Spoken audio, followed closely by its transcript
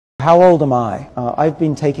How old am I? I've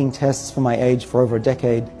been taking tests for my age for over a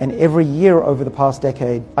decade, and every year over the past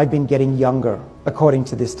decade, I've been getting younger, according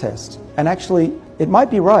to this test. And actually, it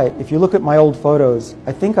might be right. If you look at my old photos,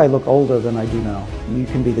 I think I look older than I do now. You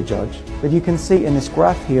can be the judge. But you can see in this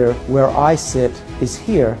graph here, where I sit is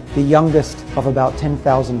here, the youngest of about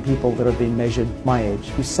 10,000 people that have been measured my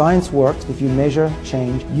age. If science works, if you measure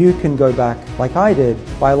change, you can go back, like I did,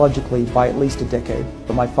 biologically by at least a decade.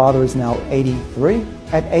 But my father is now 83.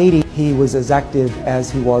 At 80, he was as active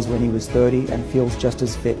as he was when he was 30 and feels just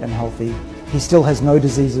as fit and healthy. He still has no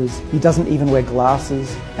diseases. He doesn't even wear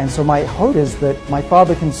glasses. And so my hope is that my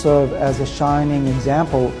father can serve as a shining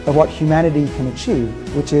example of what humanity can achieve,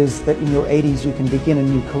 which is that in your 80s you can begin a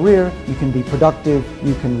new career, you can be productive,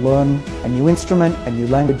 you can learn a new instrument, a new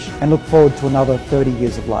language, and look forward to another 30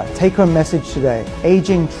 years of life. Take home message today.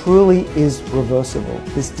 Aging truly is reversible.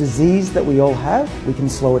 This disease that we all have, we can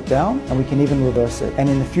slow it down and we can even reverse it. And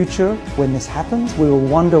in the future, when this happens, we will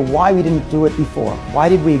wonder why we didn't do it before. Why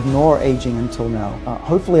did we ignore aging until now?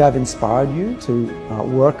 Hopefully I've inspired you to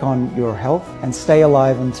work on your health and stay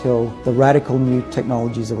alive until the radical new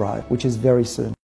technologies arrive, which is very soon.